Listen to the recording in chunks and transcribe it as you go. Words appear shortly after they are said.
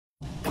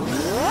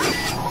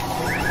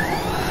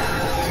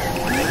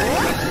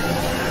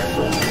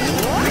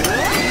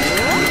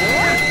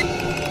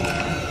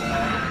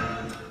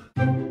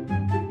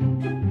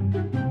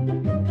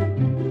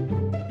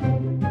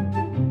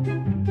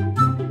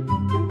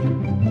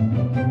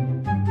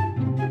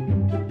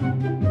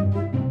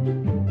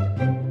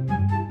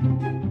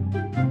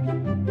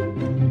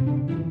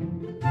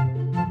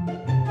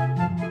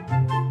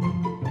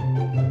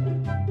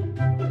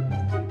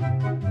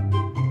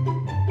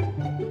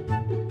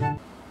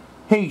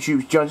Hey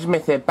YouTube,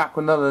 GeneralJSmith here, back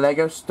with another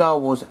LEGO Star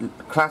Wars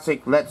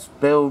Classic Let's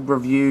Build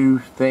review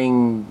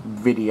thing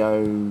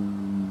video.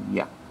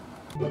 Yeah.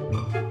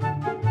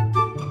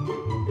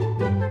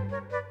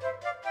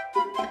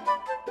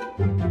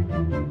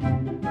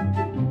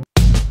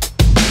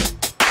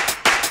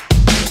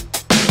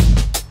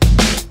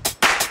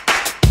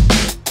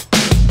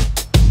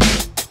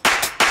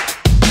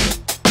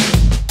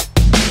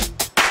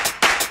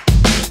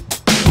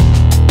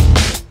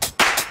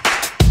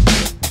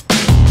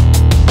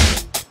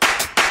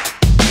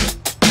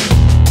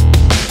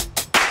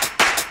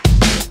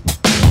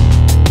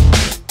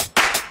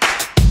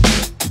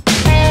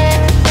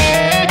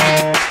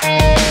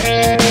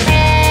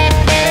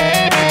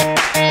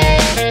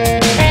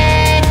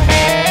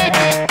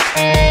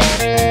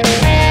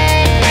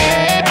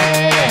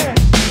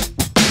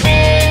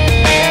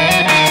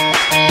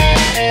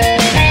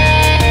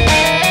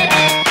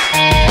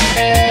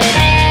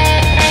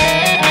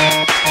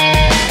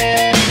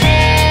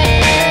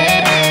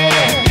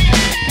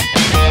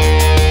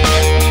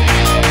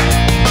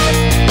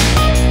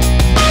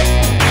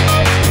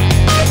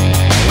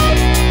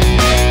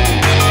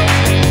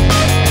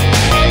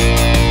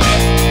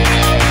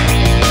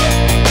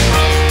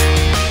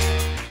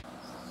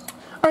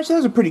 So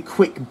that was a pretty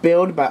quick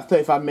build, about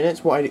 35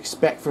 minutes, what I'd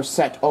expect for a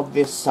set of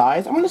this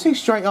size. I'm going to say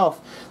straight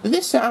off that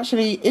this set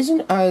actually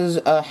isn't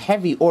as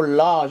heavy or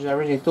large as I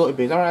originally thought it'd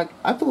be. I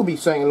thought it would be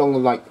something along the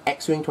like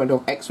X-Wing,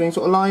 2012 X-Wing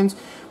sort of lines,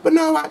 but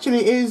no, actually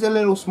it is a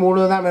little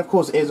smaller than that, and of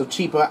course it is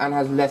cheaper and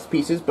has less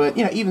pieces, but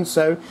you know, even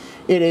so,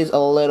 it is a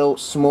little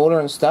smaller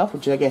and stuff,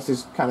 which I guess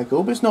is kind of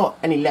cool, but it's not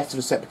any less of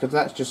a set because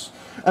that's just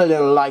a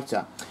little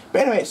lighter.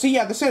 But anyway, so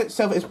yeah, the set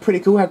itself is pretty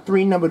cool. It had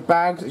 3 numbered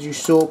bags, as you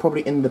saw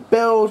probably in the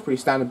build. Pretty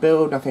standard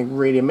build, nothing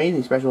really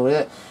amazing special with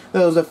it.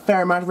 There was a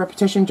fair amount of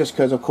repetition, just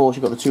because, of course,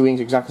 you've got the 2 wings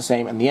exactly the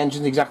same, and the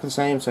engine's exactly the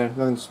same, so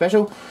nothing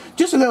special.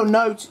 Just a little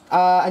note,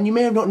 and you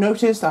may have not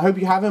noticed, I hope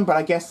you haven't, but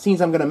I guess since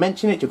I'm going to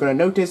mention it, you're going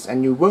to notice,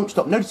 and you won't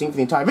stop noticing for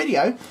the entire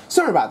video.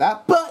 Sorry about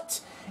that,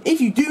 but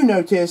if you do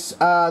notice,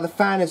 the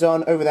fan is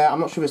on over there. I'm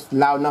not sure if it's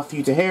loud enough for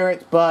you to hear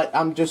it, but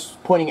I'm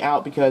just pointing it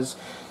out because,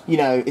 you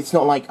know, it's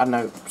not like, I don't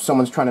know,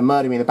 someone's trying to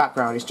murder me in the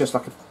background. It's just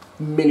like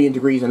a million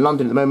degrees in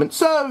London at the moment.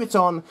 So it's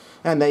on,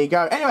 and there you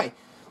go. Anyway,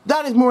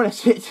 that is more or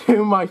less it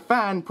to my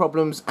fan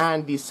problems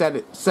and the set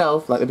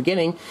itself, like the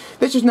beginning.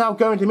 Let's just now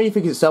go into the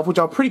minifigures itself, which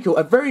are pretty cool.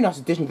 A very nice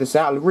addition to the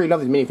set. I really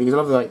love these minifigures. I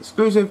love the like,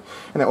 exclusive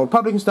and the old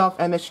public and stuff.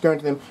 And let's just go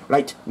into them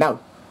right now.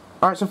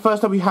 Alright, so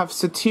first up we have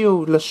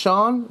Satele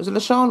Lashan. Is it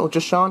Lashan or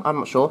Jashan? I'm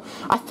not sure.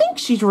 I think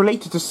she's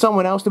related to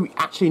someone else that we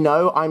actually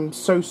know. I'm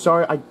so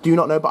sorry, I do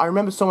not know. But I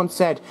remember someone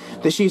said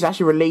that she's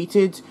actually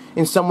related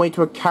in some way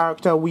to a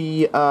character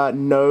we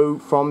know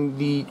from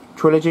the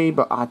trilogy.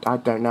 But I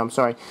don't know, I'm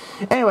sorry.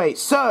 Anyway,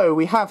 so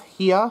we have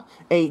here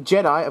a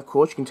Jedi, of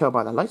course, you can tell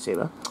by that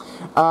lightsaber.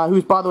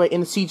 Who's, by the way, in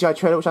the CGI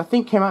trailer, which I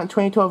think came out in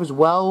 2012 as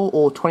well,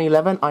 or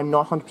 2011. I'm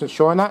not 100%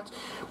 sure on that.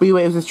 But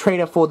anyway, it was a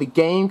trailer for the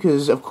game,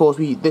 because, of course,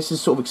 this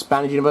is sort of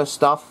expanded universe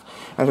stuff.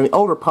 And from the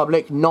Old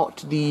Republic,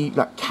 not the,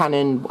 like,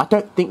 canon. I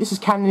don't think this is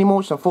canon anymore,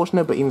 which is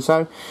unfortunate, but even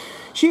so.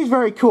 She's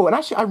very cool, and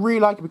actually I really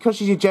like it because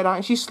she's a Jedi,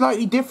 and she's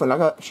slightly different.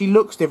 Like, she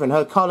looks different.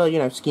 Her colour, you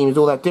know, scheme is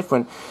all that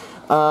different.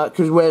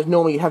 Because whereas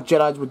normally you have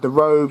Jedis with the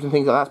robes and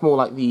things like that, that's more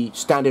like the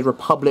standard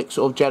Republic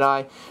sort of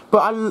Jedi. But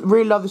I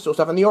really love this sort of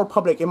stuff, and the Old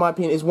Republic, in my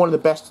opinion, is one of the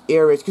best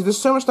areas, because there's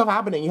so much stuff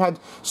happening. You had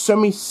so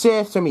many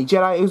Sith, so many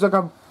Jedi, it was like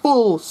a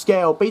full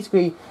scale,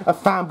 basically a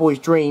fanboy's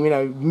dream, you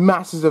know,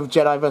 masses of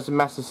Jedi versus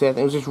masses of Sith.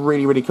 It was just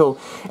really, really cool.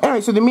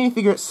 Anyway, so the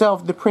minifigure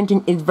itself, the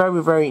printing is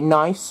very, very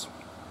nice.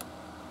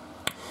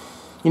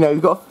 You know,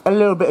 you've got a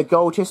little bit of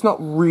gold here. It's not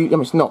really, I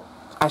mean, it's not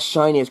as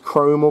shiny as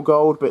chrome or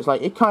gold, but it's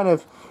like, it kind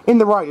of, in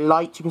the right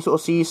light, you can sort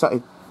of see it's like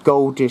a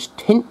goldish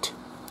tint.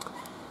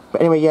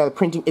 But anyway, yeah, the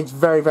printing is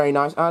very, very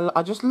nice.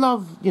 I just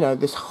love, you know,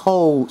 this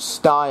whole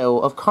style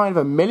of kind of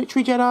a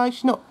military Jedi.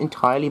 She's not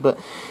entirely, but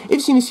if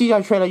you've seen the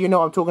CGI trailer, you know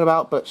what I'm talking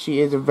about. But she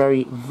is a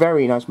very,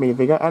 very nice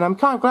minifigure. And I'm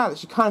kind of glad that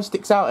she kind of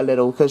sticks out a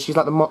little, because she's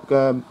like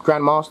the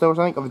Grand Master or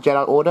something of the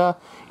Jedi Order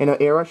in her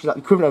era. She's like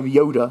the equivalent of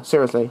Yoda,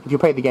 seriously. If you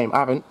played the game, I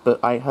haven't, but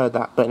I heard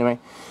that. But anyway.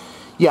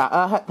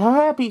 Yeah, her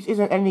hairpiece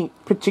isn't anything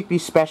particularly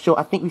special.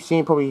 I think we've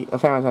seen it probably a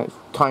fair amount of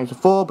times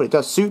before, but it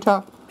does suit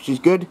her. She's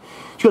good.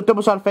 She's got a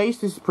double-sided face.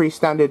 This is a pretty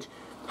standard,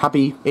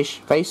 happy-ish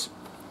face.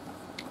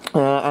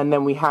 And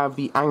then we have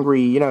the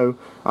angry, you know,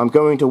 I'm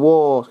going to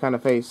war kind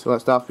of face, all that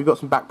stuff. We've got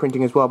some back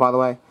printing as well, by the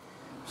way.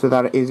 So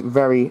that is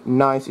very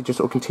nice. It just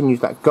sort of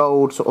continues that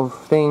gold sort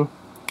of thing.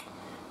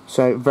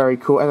 So, very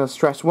cool. As I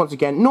stressed, once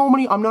again,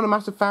 normally I'm not a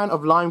massive fan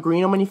of lime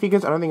green on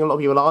minifigures. I don't think a lot of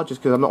people are,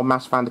 just because I'm not a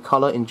massive fan of the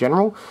colour in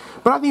general.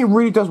 But I think it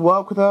really does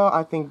work with her.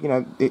 I think, you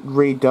know, it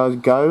really does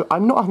go.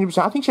 I'm not 100%.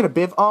 I think she had a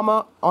bit of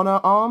armour on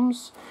her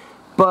arms.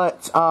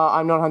 But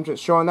I'm not 100%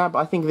 sure on that. But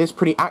I think it is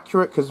pretty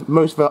accurate, because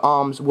most of her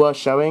arms were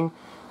showing.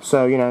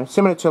 So, you know,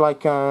 similar to,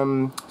 like,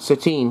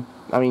 Satine.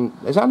 I mean,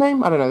 is that her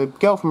name? I don't know. The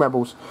girl from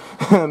Rebels.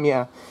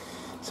 Yeah.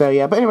 So,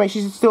 yeah. But anyway,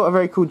 she's still a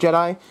very cool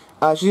Jedi.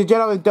 She's a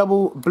Jedi with a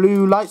double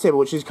blue lightsaber,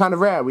 which is kind of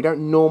rare. We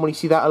don't normally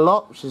see that a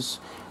lot, which is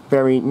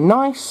very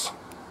nice.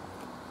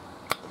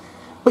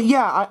 But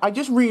yeah, I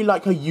just really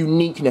like her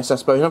uniqueness, I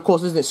suppose. And of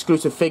course, this is an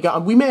exclusive figure,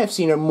 and we may have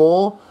seen her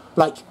more,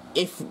 like,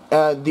 if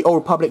the Old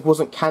Republic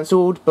wasn't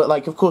cancelled. But,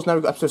 like, of course, now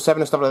we've got episode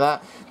 7 and stuff like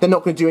that. They're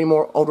not going to do any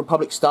more Old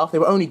Republic stuff. They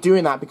were only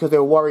doing that because they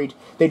were worried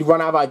they'd run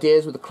out of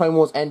ideas with the Clone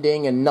Wars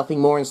ending and nothing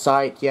more in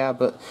sight. Yeah,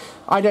 but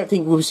I don't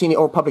think we'll be seeing the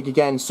Old Republic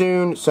again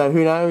soon, so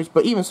who knows.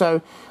 But even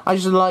so, I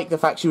just like the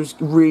fact she was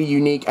really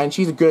unique, and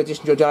she's a good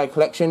addition to your Jedi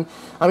collection.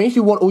 I mean, if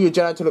you want all your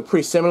Jedi to look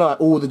pretty similar,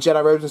 like all the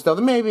Jedi robes and stuff,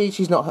 then maybe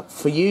she's not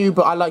for you,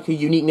 but I like her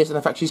uniqueness and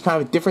the fact she's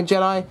kind of a different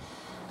Jedi,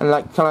 and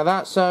like kind of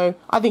that, so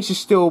I think she's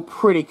still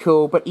pretty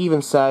cool, but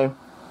even so,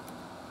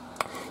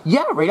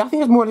 yeah, really, I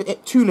think it's more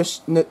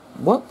to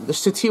what? The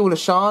Satil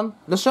Lashan?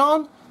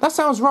 Lashan? That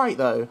sounds right,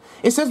 though.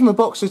 It says in the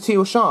box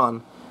Satil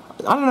Shan.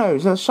 I don't know,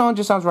 Lashan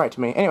just sounds right to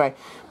me. Anyway,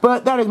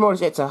 but that is more or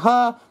less it to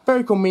her.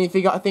 Very cool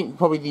minifigure. I think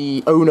probably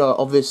the owner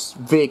of this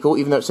vehicle,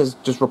 even though it says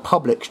just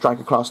Republic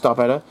Striker Class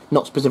Starfighter.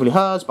 Not specifically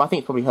hers, but I think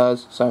it's probably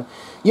hers. So,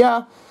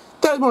 yeah,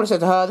 that is more or less it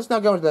to her. Let's now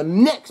go on to the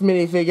next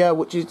minifigure,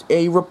 which is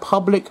a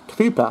Republic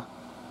Trooper.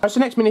 So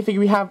next minifigure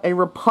we have a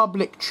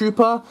Republic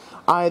Trooper.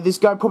 This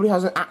guy probably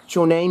has an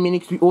actual name,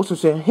 meaning we also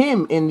saw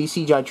him in the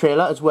CGI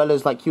trailer, as well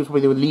as like he was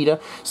probably the leader,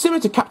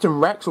 similar to Captain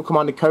Rex or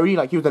Commander Cody.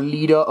 Like he was the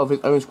leader of his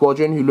own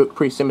squadron, who looked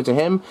pretty similar to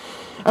him.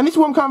 And this is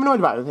what I'm kind of annoyed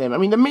about with him. I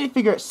mean, the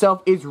minifigure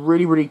itself is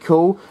really, really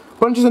cool,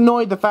 but I'm just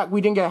annoyed the fact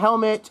we didn't get a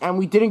helmet and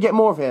we didn't get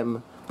more of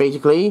him,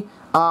 basically.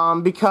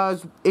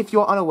 Because if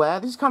you're unaware,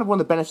 this is kind of one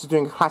of the benefits of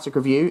doing a classic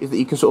review, is that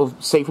you can sort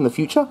of save from the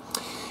future.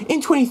 In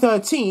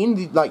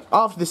 2013, like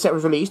after this set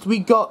was released, we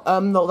got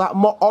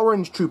that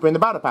orange trooper in the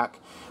battle pack,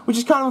 which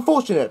is kind of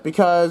unfortunate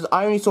because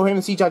I only saw him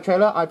in the CGI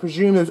trailer. I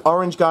presume those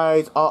orange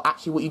guys are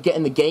actually what you get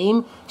in the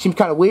game. Seems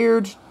kind of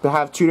weird to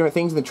have two different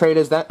things in the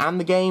trailers and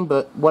the game,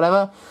 but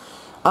whatever.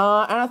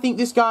 And I think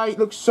this guy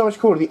looks so much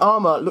cooler. The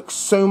armor looks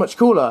so much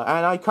cooler,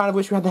 and I kind of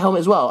wish we had the helmet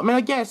as well. I mean,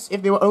 I guess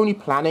if they were only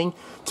planning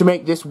to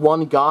make this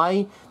one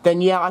guy,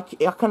 then yeah, I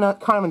kind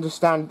of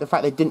understand the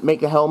fact they didn't make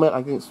the helmet.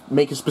 I didn't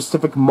make a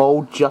specific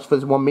mold just for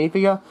this one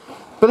minifigure.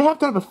 But they have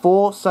done it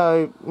before,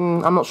 so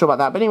I'm not sure about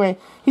that. But anyway,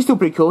 he's still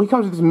pretty cool. He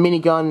comes with this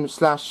minigun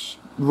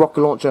 /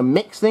 rocket launcher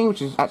mix thing,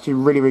 which is actually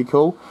really, really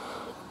cool.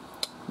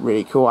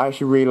 Really cool. I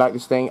actually really like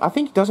this thing. I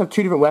think it does have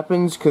two different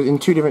weapons because in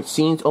two different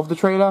scenes of the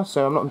trailer,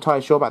 so I'm not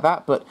entirely sure about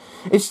that, but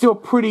it's still a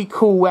pretty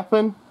cool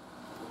weapon.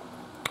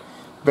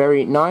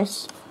 Very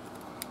nice.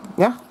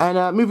 Yeah,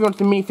 and moving on to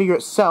the minifigure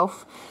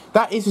itself.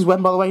 That is his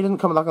weapon, by the way. He doesn't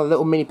come with like a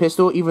little mini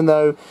pistol, even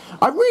though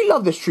I really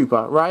love this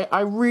trooper, right?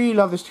 I really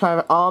love this kind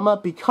of armor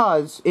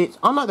because it's,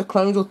 unlike the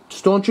clones or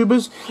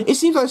stormtroopers, it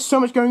seems like there's so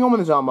much going on with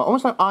his armor.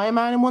 Almost like Iron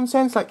Man in one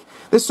sense. Like,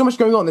 there's so much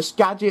going on. There's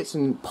gadgets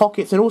and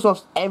pockets and all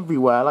sorts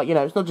everywhere. Like, you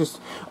know, it's not just,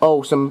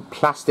 oh, some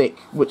plastic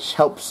which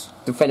helps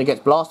defend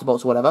against blaster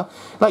bolts or whatever.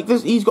 Like,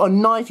 he's got a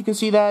knife, you can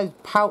see there,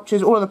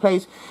 pouches, all over the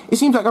place. It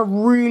seems like a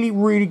really,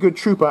 really good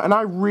trooper, and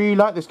I really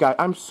like this guy.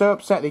 I'm so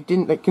upset they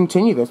didn't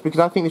continue this, because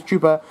I think this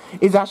trooper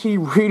is actually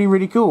really,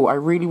 really cool. I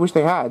really wish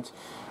they had.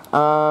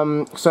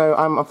 So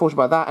I'm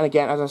unfortunate about that, and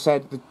again, as I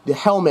said, the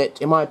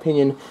helmet, in my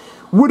opinion,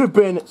 would have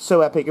been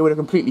so epic. It would have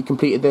completely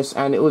completed this,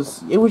 and it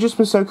would just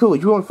been so cool.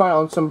 You won't find it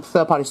on some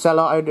third-party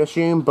seller, I would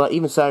assume, but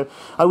even so,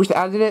 I wish they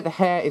added it. The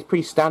hair is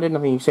pretty standard,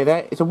 nothing you can say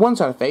there. It's a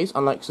one-sided face,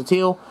 unlike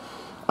Satil,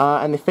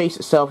 and the face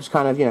itself is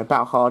kind of, you know,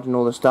 battle hard and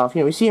all this stuff.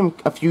 You know, we see him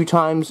a few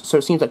times, so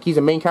it seems like he's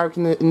a main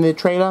character in the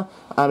trailer.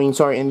 I mean,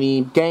 sorry, in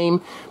the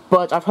game.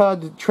 But I've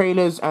heard the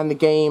trailers and the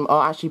game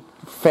are actually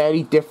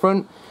fairly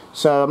different,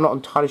 so I'm not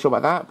entirely sure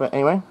about that. But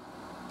anyway,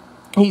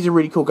 he's a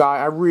really cool guy.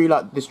 I really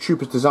like this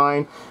trooper's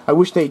design. I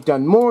wish they'd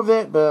done more of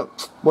it,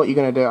 but what are you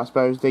going to do, I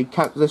suppose? They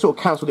sort of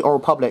cancelled the Old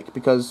Republic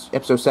because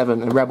Episode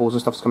 7 and Rebels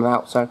and stuff's coming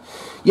out. So,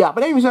 yeah,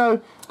 but anyway,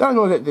 so don't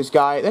know this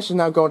guy. Let's just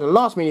now go on to the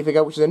last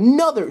minifigure, which is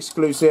another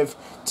exclusive,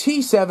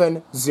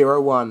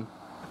 T701.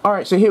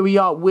 Alright, so here we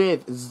are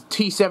with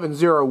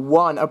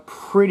T701, a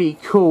pretty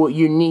cool,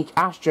 unique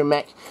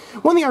astromech.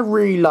 One thing I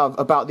really love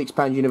about the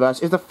Expanded Universe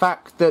is the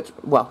fact that,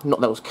 well,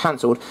 not that it was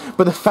cancelled,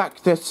 but the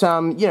fact that,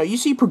 you know, you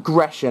see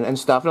progression and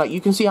stuff. Like,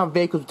 you can see how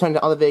vehicles turn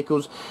into other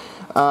vehicles,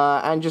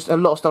 and just a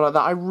lot of stuff like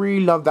that. I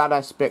really love that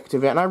aspect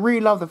of it, and I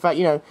really love the fact,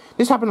 you know,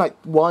 this happened like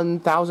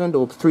 1,000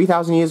 or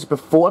 3,000 years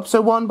before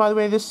Episode 1, by the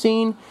way, this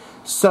scene.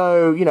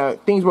 So, you know,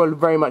 things were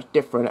very much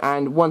different,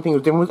 and one thing that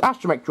was different was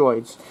astromech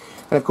droids.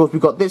 And of course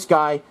we've got this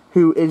guy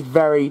who is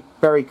very,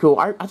 very cool.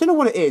 I don't know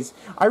what it is.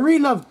 I really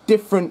love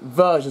different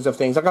versions of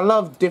things. Like, I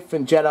love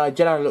different Jedi.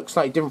 Jedi look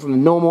slightly different from the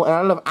normal, and I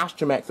love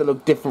astromechs that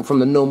look different from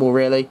the normal,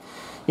 really.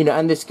 You know,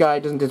 and this guy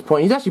doesn't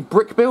disappoint. He's actually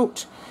brick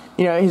built.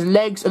 You know, his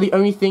legs are the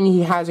only thing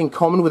he has in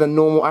common with a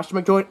normal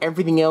astromech droid.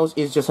 Everything else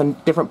is just a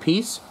different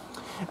piece.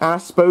 And I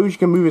suppose you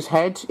can move his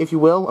head, if you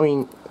will. I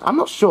mean, I'm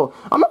not sure.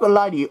 I'm not going to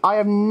lie to you. I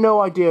have no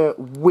idea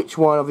which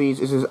one of these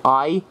is his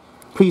eye.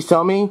 Please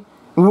tell me.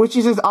 Which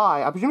is his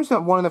eye? I presume it's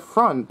that one in the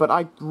front, but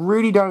I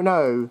really don't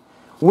know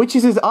which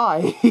is his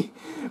eye.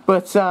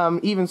 But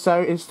even so,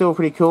 it's still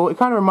pretty cool. It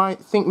kind of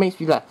makes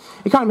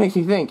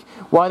me think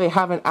why they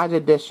haven't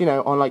added this, you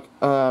know, on like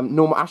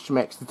normal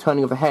astromechs, the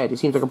turning of the head. It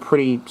seems like a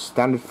pretty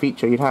standard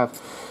feature you'd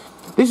have.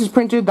 This is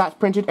printed, that's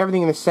printed,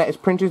 everything in the set is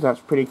printed, that's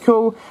pretty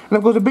cool. And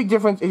of course the big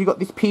difference is you've got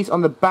this piece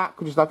on the back,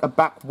 which is like a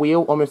back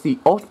wheel, almost the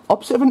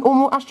opposite of a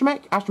normal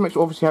astromech. Astromechs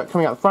are obviously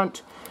coming out the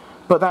front,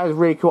 but that is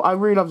really cool. I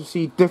really love to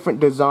see different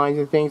designs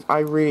and things. I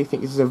really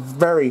think this is a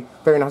very,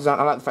 very nice design.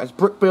 I like the fact it's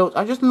brick built.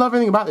 I just love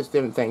everything about this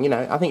different thing, you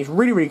know. I think it's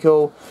really, really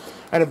cool.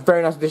 And a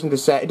very nice addition to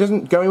the set. It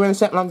doesn't go anywhere in the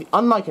set,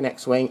 unlike an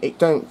X-Wing, it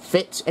don't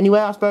fit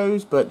anywhere, I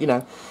suppose. But, you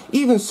know,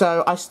 even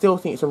so, I still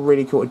think it's a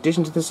really cool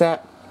addition to the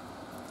set.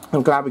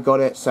 I'm glad we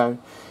got it, so,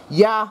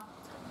 yeah.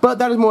 But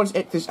that is more or less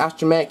it for this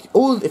astromech.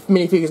 All the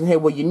minifigures in here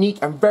were unique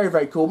and very,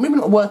 very cool. Maybe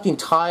not worth the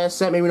entire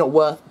set, maybe not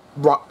worth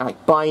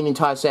like buying the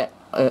entire set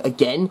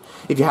again,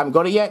 if you haven't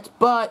got it yet.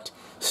 But,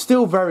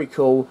 still very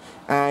cool.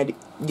 And,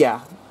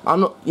 yeah, I'm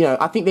not, you know,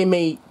 I think they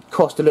may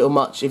cost a little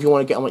much if you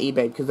want to get them on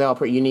eBay, because they are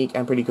pretty unique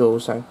and pretty cool,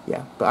 so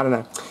yeah, but I don't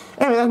know.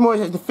 Anyway, that's more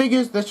the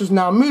figures. Let's just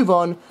now move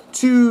on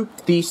to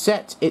the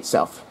set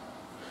itself.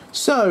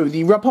 So,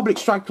 the Republic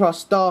Strike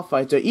Class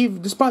Starfighter,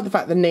 even despite the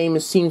fact the name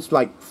seems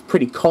like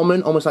pretty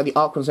common, almost like the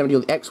Arc 170 or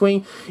the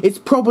X-Wing, it's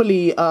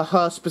probably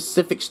her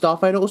specific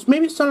Starfighter, or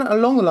maybe it's something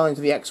along the lines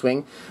of the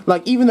X-Wing.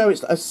 Like, even though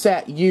it's a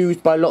set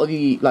used by a lot of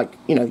the, like,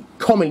 you know,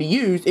 commonly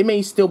used, it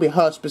may still be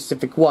her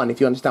specific one,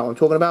 if you understand what I'm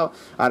talking about.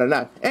 I don't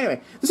know.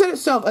 Anyway, the set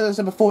itself, as I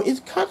said before,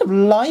 is kind of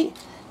light.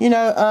 You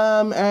know,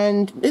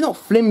 and it's not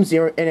flimsy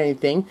or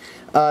anything.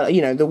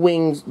 You know, the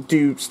wings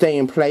do stay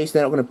in place,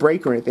 they're not going to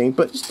break or anything,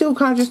 but it's still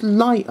kind of just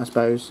light, I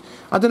suppose.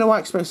 I don't know why I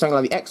expect something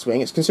like the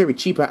X-Wing. It's considerably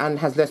cheaper and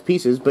has less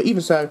pieces, but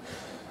even so,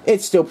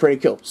 it's still pretty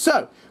cool.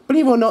 So,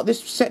 believe it or not,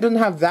 this set doesn't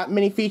have that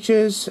many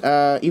features,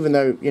 even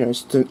though, you know,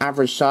 it's an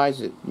average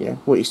size, you know,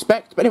 what you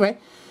expect. But anyway,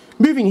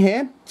 moving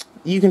here,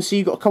 you can see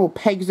you've got a couple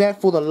pegs there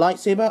for the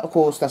lightsaber. Of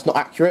course, that's not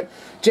accurate.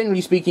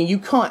 Generally speaking, you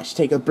can't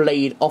actually take a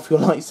blade off your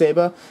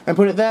lightsaber and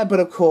put it there,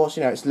 but of course,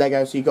 you know, it's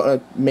Lego, so you've got to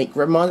make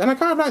reminders, and I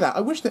kind of like that.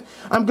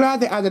 I'm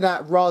glad they added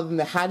that rather than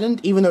they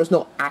hadn't, even though it's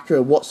not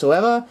accurate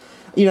whatsoever,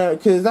 you know,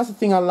 because that's the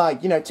thing I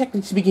like. You know,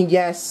 technically speaking,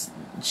 yes,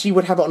 she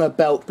would have it on her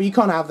belt, but you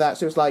can't have that,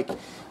 so it's like,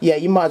 yeah,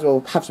 you might as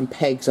well have some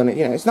pegs on it.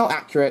 You know, it's not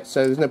accurate,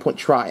 so there's no point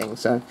trying,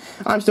 so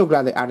I'm still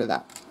glad they added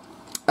that.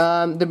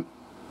 The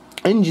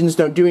engines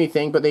don't do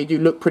anything, but they do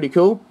look pretty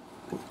cool.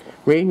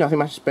 Really, nothing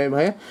much to say about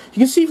here. You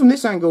can see from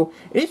this angle,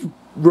 it is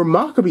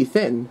remarkably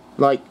thin.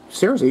 Like,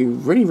 seriously,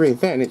 really, really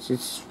thin.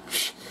 It's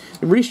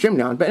really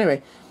streamlined. But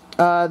anyway,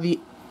 the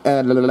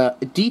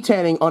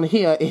detailing on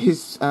here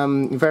is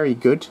very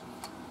good.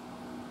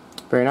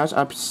 Very nice.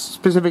 I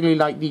specifically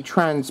like the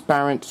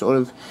transparent sort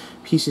of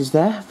pieces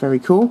there. Very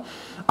cool.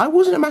 I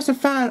wasn't a massive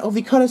fan of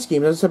the colour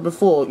scheme, as I said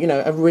before, you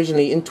know,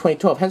 originally in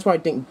 2012, hence why I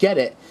didn't get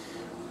it.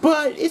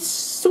 But it's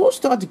sort of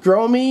started to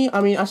grow on me.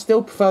 I mean, I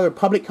still prefer the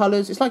Republic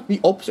colours. It's like the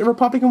opposite of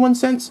Republic in one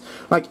sense.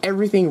 Like,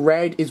 everything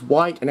red is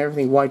white and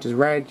everything white is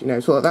red, you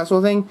know, sort of that sort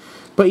of thing.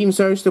 But even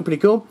so, it's still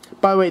pretty cool.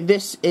 By the way,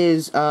 this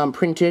is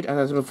printed, and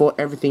as I said before,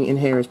 everything in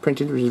here is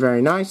printed, which is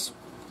very nice.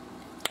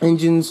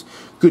 Engines,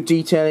 good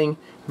detailing,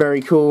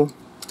 very cool.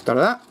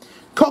 Da-da-da.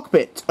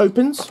 Cockpit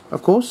opens,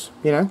 of course,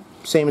 you know,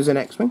 same as an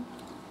X-Wing.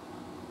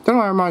 Don't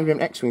know why it reminds me of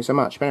an X-Wing so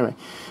much, but anyway.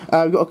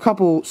 We've got a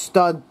couple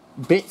stud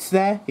bits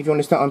there, if you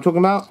understand what I'm talking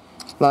about,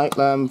 like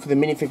for the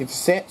minifigure to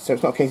sit, so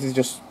it's not a case of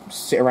just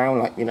sit around,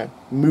 like, you know,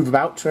 move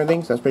about or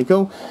anything, so that's pretty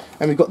cool.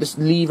 And we've got this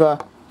lever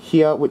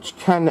here which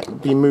can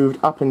be moved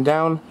up and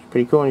down, it's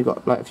pretty cool, and you've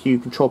got like a few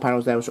control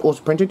panels there which are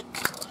also printed.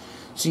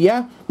 So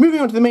yeah, moving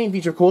on to the main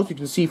feature, of course, you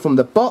can see from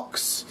the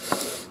box,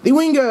 the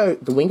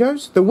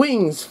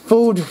wings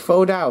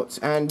fold out,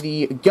 and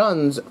the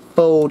guns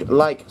fold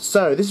like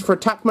so. This is for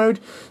attack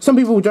mode. Some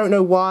people don't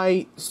know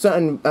why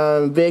certain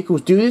vehicles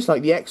do this,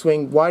 like the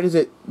X-Wing. Why does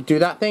it do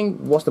that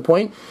thing? What's the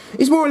point?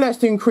 It's more or less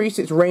to increase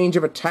its range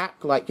of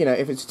attack. Like, you know,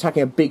 if it's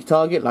attacking a big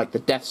target, like the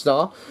Death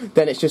Star,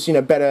 then it's just, you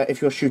know, better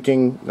if you're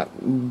shooting, like,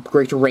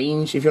 greater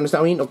range, if you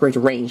understand what I mean. Not greater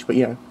range, but,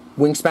 you know,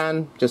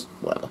 wingspan, just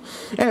whatever.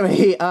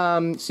 Anyway,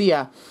 so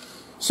yeah.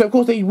 So, of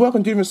course, they work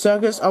on different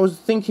circuits. I was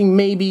thinking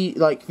maybe,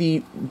 like,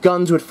 the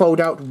guns would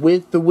fold out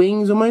with the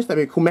wings, almost. That'd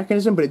be a cool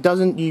mechanism, but it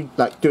doesn't. You,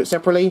 like, do it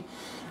separately.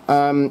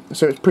 So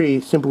it's pretty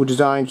simple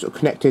design, sort of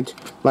connected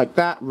like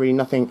that. Really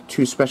nothing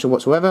too special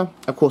whatsoever.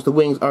 Of course, the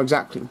wings are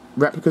exactly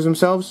replicas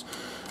themselves.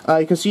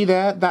 You can see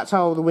there, that's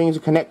how the wings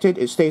are connected.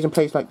 It stays in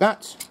place like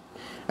that.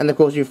 And, of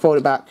course, you fold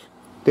it back.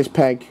 This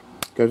peg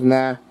goes in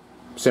there.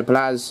 Simple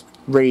as.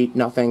 Really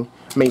nothing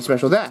made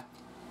special there.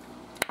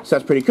 So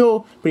that's pretty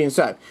cool, pretty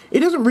inside. It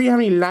doesn't really have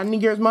any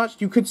landing gear as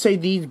much. You could say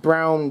these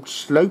brown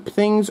slope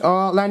things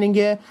are landing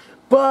gear,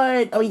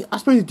 but I mean, I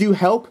suppose they do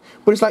help,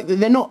 but it's like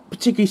they're not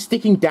particularly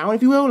sticking down,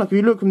 if you will. Like, if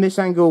you look from this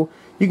angle,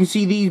 you can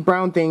see these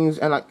brown things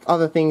and like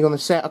other things on the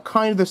set are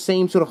kind of the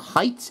same sort of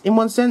height in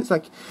one sense.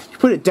 Like, if you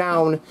put it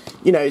down,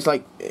 you know, it's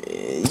like,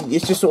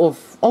 it's just sort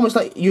of, almost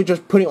like you're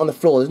just putting it on the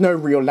floor. There's no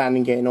real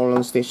landing gear, in all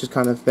honesty, it's just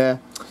kind of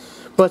there.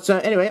 But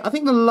anyway, I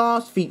think the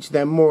last feature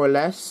there, more or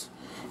less,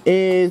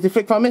 is the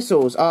flick-fire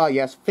missiles. Ah,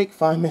 yes,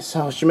 flick-fire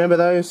missiles. Do you remember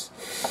those?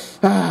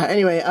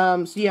 Anyway,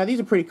 so yeah, these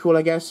are pretty cool,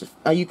 I guess.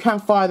 You can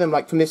fire them,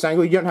 like, from this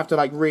angle. You don't have to,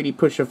 like, really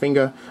push your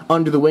finger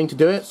under the wing to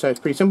do it, so it's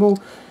pretty simple.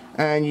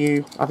 And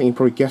I think you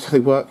probably guess how they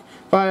work.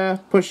 Fire,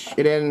 push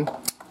it in.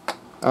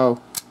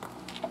 Oh,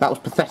 that was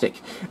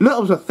pathetic.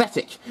 That was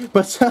pathetic,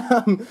 but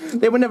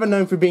they were never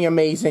known for being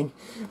amazing.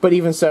 But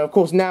even so, of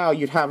course, now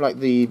you'd have like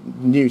the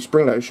new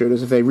spring-loaded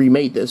shooters if they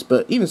remade this,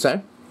 but even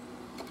so,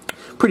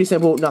 pretty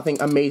simple,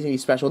 nothing amazingly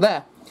special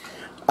there.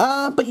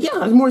 But yeah,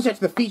 there's more to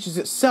the features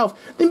itself.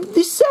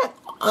 This set,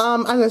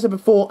 as I said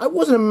before, I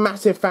wasn't a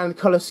massive fan of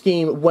the colour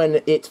scheme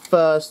when it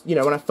first,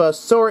 when I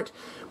first saw it,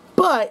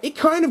 but it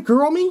kind of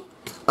grew on me.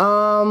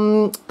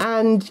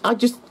 And I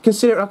just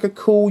consider it like a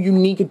cool,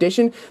 unique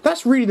addition.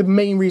 That's really the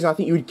main reason I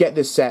think you would get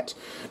this set.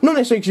 Not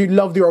necessarily because you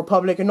love the Old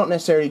Republic, and not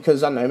necessarily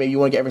because, I don't know, maybe you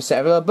want to get every set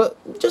ever,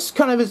 but just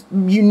kind of its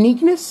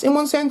uniqueness in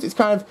one sense. It's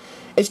kind of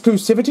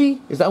exclusivity,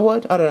 is that a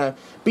word? I don't know.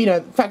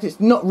 But, the fact it's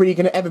not really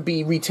going to ever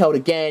be retailed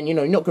again,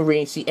 you're not going to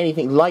really see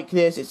anything like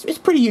this. It's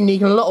pretty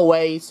unique in a lot of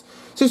ways.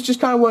 So it's just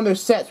kind of one of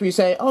those sets where you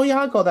say, oh yeah,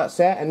 I got that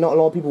set, and not a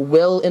lot of people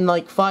will in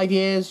like 5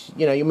 years.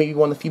 You may be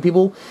one of the few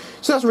people.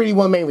 So that's really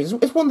one of the main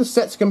reasons. It's one of the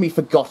sets going to be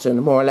forgotten,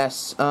 more or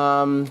less. It's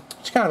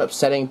kind of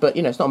upsetting, but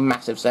it's not a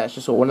massive set. It's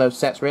just sort of one of those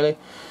sets, really.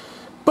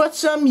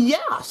 But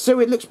yeah, so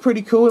it looks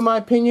pretty cool in my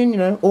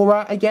opinion.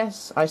 Alright, I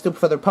guess. I still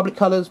prefer the Republic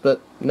colours, but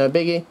no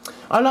biggie.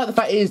 I like the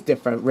fact it is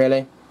different,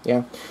 really.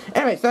 Yeah.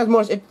 Anyway, so that's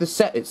more into the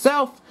set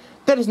itself.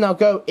 Let us now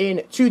go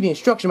into the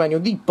instruction manual,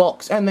 the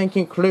box, and then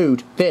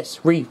conclude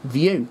this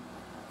review.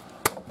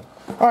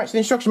 Alright, so the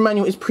instruction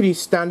manual is pretty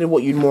standard,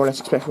 what you'd more or less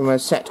expect from a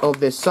set of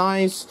this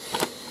size.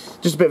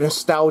 Just a bit of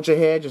nostalgia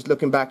here, just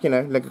looking back,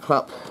 Lego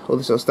Club, all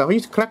this sort of stuff. I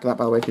used to collect that,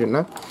 by the way, if you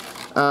didn't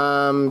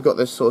know. Got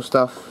this sort of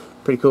stuff.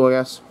 Pretty cool, I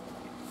guess.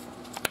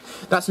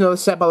 That's another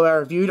set, by the way, I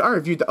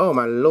reviewed that, oh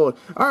my lord.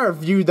 I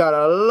reviewed that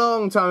a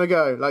long time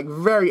ago, like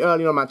very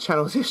early on my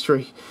channel's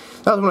history.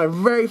 That was one of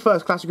my very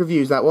first classic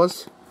reviews, that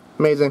was.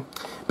 Amazing.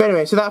 But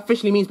anyway, so that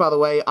officially means, by the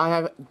way, I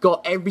have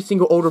got every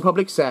single Old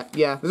Republic set.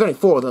 Yeah, there's only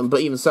 4 of them,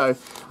 but even so,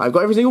 I've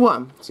got every single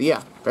one. So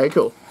yeah, very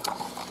cool.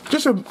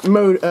 Just for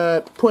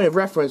point of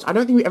reference, I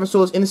don't think we ever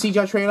saw this in the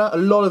CGI trailer. A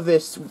lot of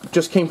this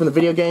just came from the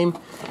video game.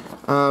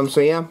 So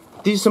yeah,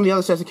 these are some of the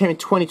other sets that came in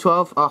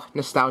 2012. Ah,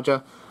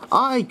 nostalgia.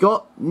 I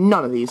got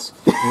none of these.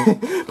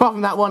 Apart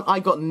from that one, I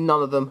got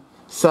none of them.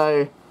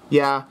 So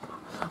yeah.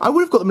 I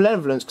would have got the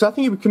Malevolence, because I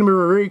think it could have been a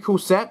really cool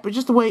set, but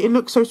just the way it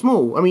looks so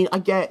small. I mean, I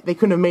get they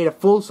couldn't have made a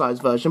full-size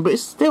version, but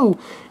it's still,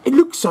 it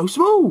looks so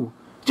small.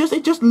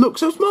 It just looks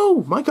so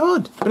small, my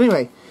god. But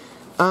anyway,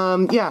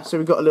 yeah, so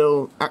we've got a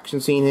little action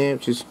scene here,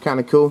 which is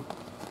kind of cool.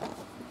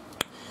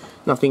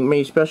 Nothing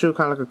really special,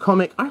 kind of like a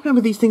comic. I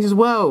remember these things as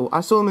well. I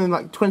saw them in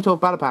like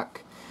 2012 Battle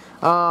Pack.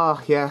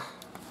 Ah, yeah,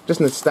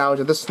 just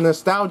nostalgia, this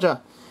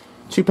nostalgia.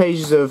 2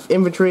 pages of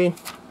inventory,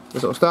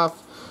 this sort of stuff.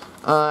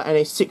 And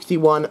a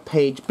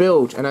 61-page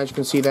build, and as you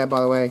can see there,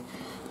 by the way,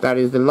 that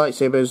is the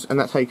lightsabers, and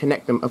that's how you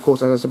connect them. Of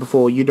course, as I said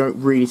before, you don't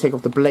really take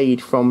off the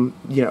blade from,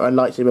 a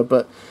lightsaber,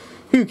 but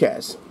who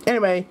cares?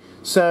 Anyway,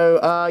 so,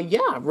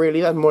 yeah,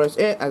 really, that's more or less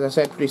it. As I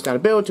said, pretty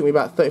standard build, took me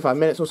about 35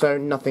 minutes or so,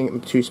 nothing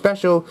too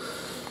special.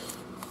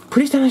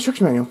 Pretty standard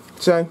instruction manual.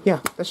 So, yeah,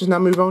 let's just now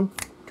move on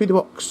to the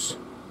box.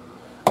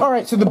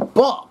 Alright, so the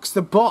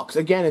box,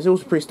 again, is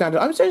also pretty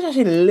standard. I would say it's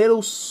actually a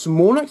little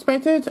smaller than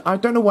expected. I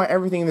don't know why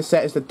everything in the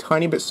set is a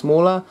tiny bit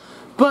smaller,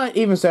 but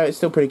even so, it's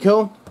still pretty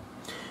cool.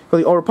 Got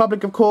the Old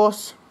Republic, of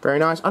course, very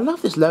nice. I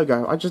love this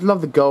logo. I just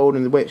love the gold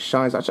and the way it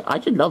shines. I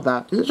just love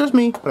that. Is it just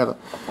me? Whatever.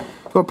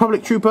 Got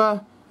Republic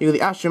Trooper, you got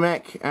the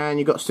Astromech, and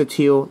you got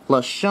Sotil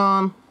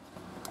Lashan,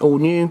 all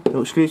new,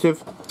 all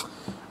exclusive.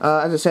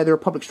 As I said, the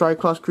Republic Strike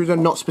class cruiser,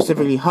 not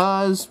specifically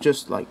hers,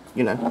 just like,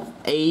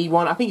 a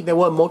one. I think there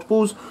were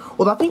multiples,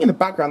 although I think in the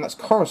background that's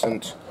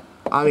Coruscant.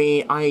 I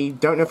mean, I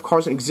don't know if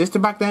Coruscant existed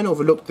back then, or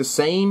if it looked the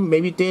same.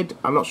 Maybe it did,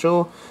 I'm not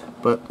sure,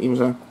 but even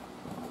so.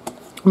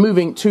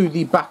 Moving to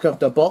the back of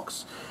the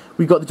box,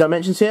 we've got the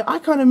dimensions here. I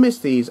kind of miss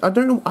these. I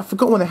don't know, I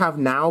forgot what they have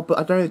now,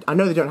 but I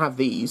know they don't have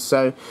these,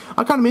 so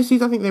I kind of miss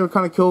these. I think they were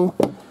kind of cool.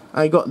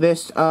 I got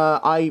this,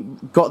 I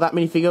got that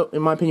minifigure,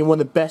 in my opinion,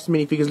 one of the best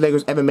minifigures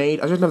Lego's ever made.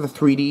 I just love the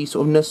 3D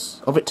sort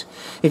ofness of it,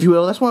 if you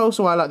will. That's why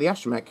also I like the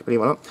Astromech,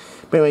 believe it or not.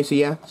 But anyway, so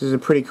yeah, this is a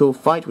pretty cool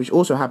fight, which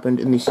also happened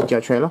in the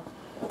CGI trailer.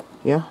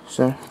 Yeah,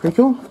 so, pretty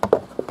cool.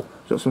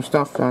 Got some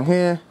stuff down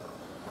here.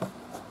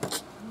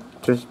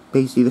 Just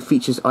basically the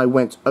features I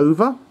went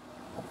over.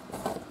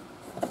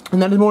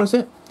 And that is more or less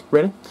it,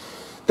 really.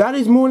 That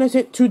is more or less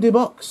it to the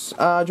box.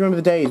 Do you remember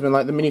the days when,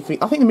 like, the minifig...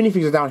 I think the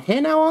minifigs are down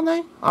here now, aren't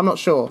they? I'm not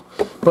sure.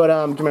 But, do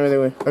you remember they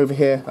were over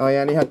here? Oh,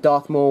 yeah, and you had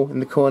Darth Maul in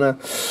the corner.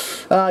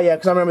 Yeah,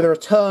 because I remember the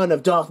return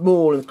of Darth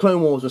Maul in the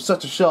Clone Wars was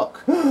such a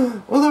shock.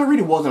 Although it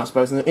really wasn't, I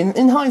suppose.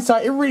 In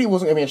hindsight, it really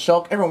wasn't going to be a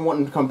shock. Everyone wanted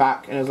him to come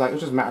back, and it was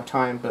just a matter of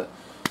time, but...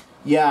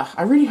 Yeah,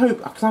 I really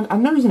hope, because I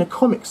know he's in a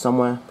comic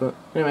somewhere, but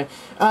anyway.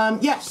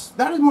 Yes,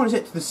 that is more or less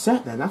it to the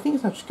set, then. I think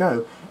it's time to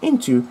go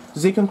into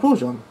the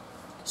conclusion.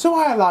 So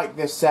I like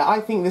this set. I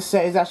think this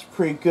set is actually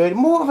pretty good.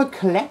 More of a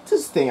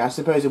collector's thing, I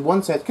suppose, in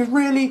one set. Because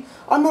really,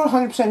 I'm not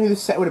 100% who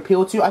this set would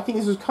appeal to. I think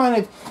this was kind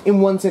of,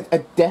 in one sense, a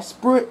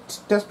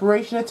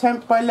desperation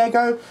attempt by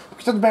Lego.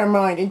 Because you have to bear in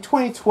mind, in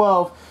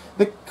 2012,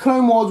 the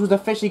Clone Wars was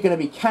officially going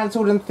to be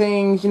cancelled and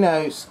things.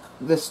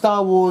 the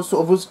Star Wars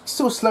sort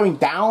of slowing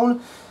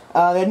down.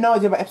 They had no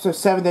idea about Episode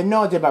 7, they had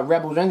no idea about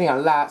Rebels or anything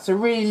like that. So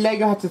really,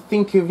 LEGO had to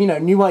think of, you know,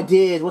 new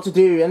ideas, what to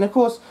do. And of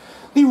course,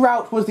 the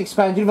route was the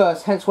expanded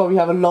universe, hence why we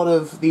have a lot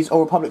of these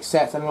Old Republic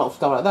sets and a lot of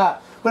stuff like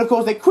that. But of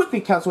course, they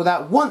quickly cancelled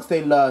that once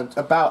they learned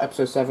about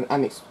Episode 7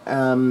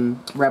 and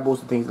Rebels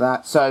and things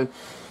like that. So,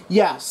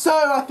 yeah, so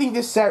I think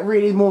this set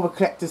really is more of a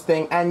collector's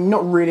thing and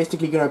not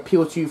realistically going to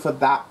appeal to you for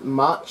that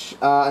much.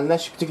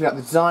 Unless you particularly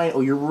like the design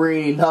or you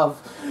really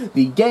love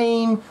the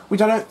game,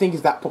 which I don't think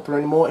is that popular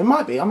anymore. It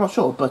might be, I'm not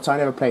sure, but I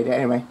never played it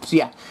anyway. So,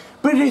 yeah.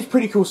 But it is a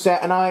pretty cool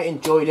set and I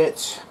enjoyed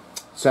it.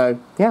 So,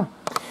 yeah.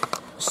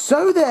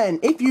 So then,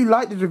 if you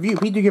liked this review,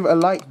 please do give it a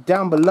like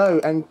down below,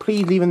 and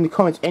please leave in the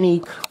comments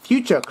any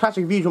future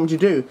classic reviews you want me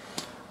to do.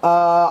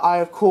 I,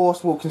 of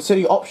course, will consider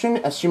your option,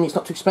 assuming it's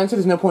not too expensive.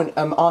 There's no point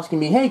asking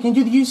me, hey, can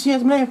you do the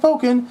UCS Millennium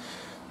Falcon?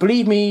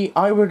 Believe me,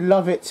 I would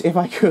love it if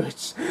I could.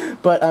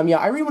 But, yeah,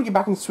 I really want to get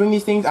back and swing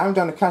these things. I haven't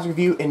done a classic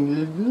review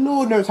in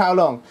Lord knows how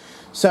long.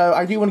 So,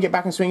 I do want to get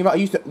back and swing about. I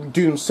used to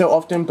do them so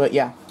often, but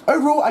yeah.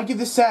 Overall, I give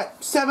this set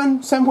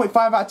 7.5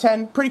 out of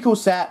 10. Pretty cool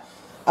set.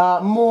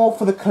 More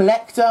for the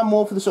collector,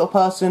 more for the sort of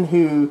person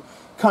who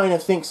kind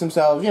of thinks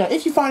themselves, you know,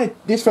 if you find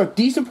this for a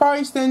decent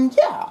price, then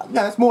yeah,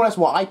 that's more or less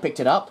what I picked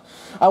it up.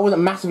 I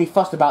wasn't massively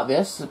fussed about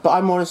this, but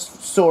I more or less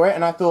saw it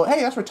and I thought,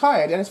 hey, that's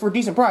retired and it's for a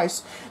decent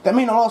price. That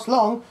may not last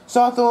long,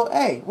 so I thought,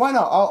 hey, why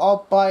not?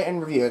 I'll buy it and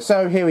review it.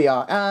 So here we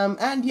are.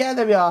 And yeah,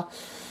 there we are.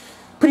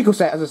 Pretty cool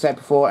set, as I said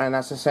before, and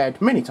as I said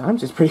many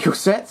times, it's a pretty cool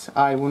set.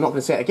 I will not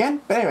going to say it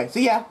again, but anyway, so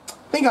yeah.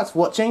 Thank you guys for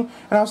watching,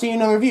 and I'll see you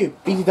in another review.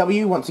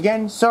 BTW, once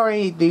again,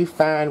 sorry the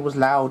fan was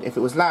loud. If it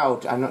was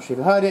loud, I'm not sure if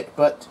you heard it,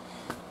 but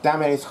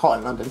damn it, it's hot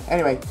in London.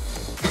 Anyway,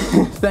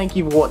 thank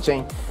you for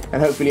watching,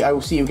 and hopefully I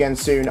will see you again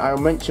soon. I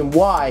will mention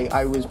why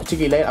I was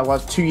particularly late. I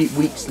was 2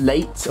 weeks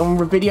late on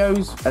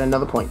videos at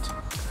another point.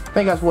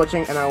 Thank you guys for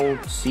watching, and I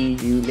will see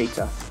you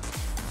later.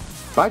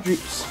 Bye,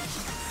 Droops.